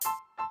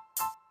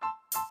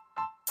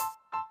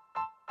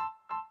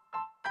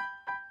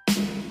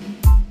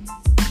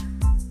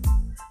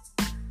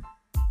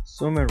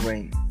Summer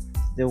rain.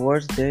 The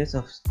worst days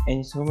of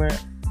any summer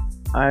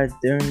are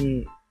the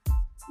rainy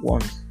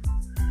ones.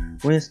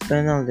 We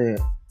spend all the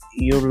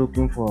year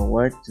looking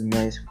forward to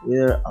nice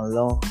weather and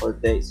long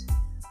hot days.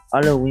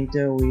 All of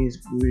winter with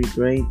really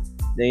great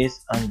days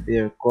and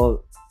bitter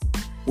cold.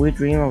 We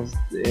dream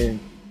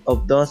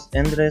of those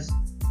endless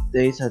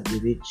days at the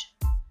beach,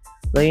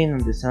 playing on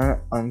the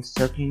sand and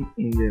soaking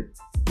in the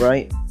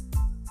bright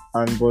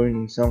and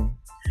burning sun.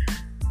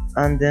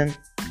 And then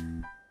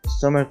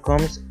summer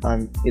comes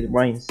and it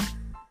rains.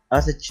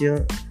 As a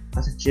child,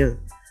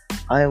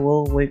 I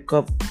will wake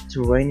up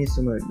to rainy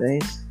summer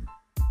days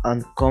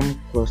and come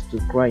close to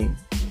crying.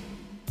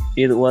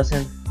 It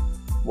wasn't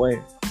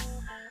fair.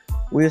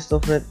 We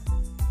suffered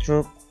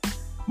through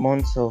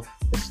months of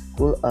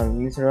school and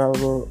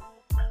miserable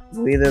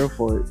weather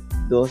for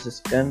those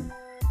scant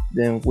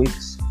then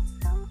weeks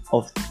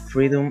of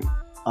freedom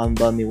and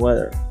balmy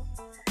weather.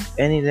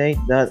 Any day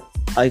that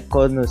I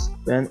could not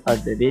spend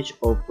at the beach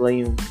or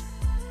playing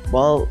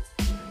ball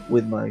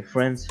with my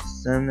friends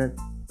sounded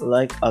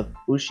like a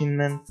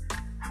punishment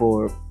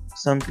for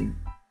something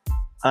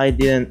I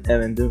didn't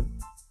even do.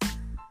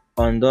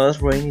 On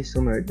those rainy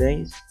summer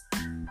days,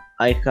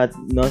 I had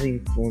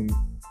nothing fun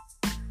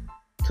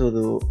to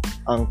do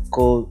and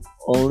could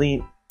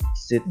only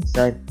sit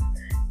inside,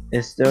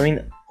 staring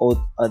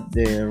out at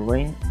the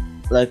rain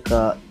like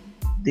a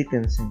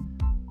Dickensian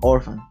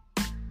orphan.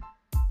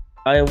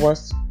 I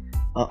was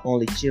an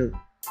only child,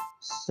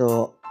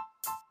 so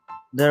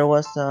there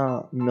was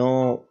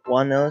no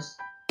one else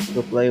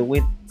to play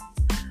with.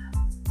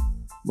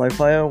 My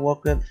father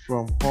worked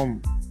from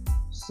home,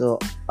 so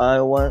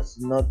I was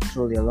not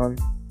truly alone,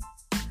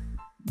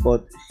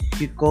 but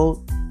he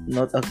could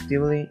not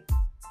actively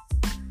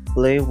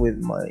play with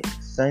my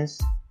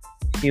since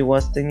he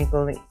was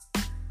technically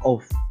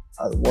off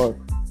at work.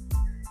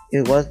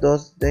 It was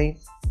those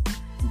days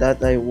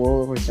that I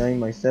would resign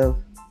myself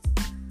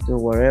to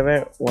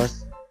whatever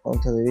was on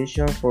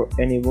television for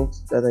any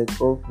books that I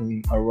could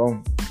find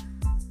around.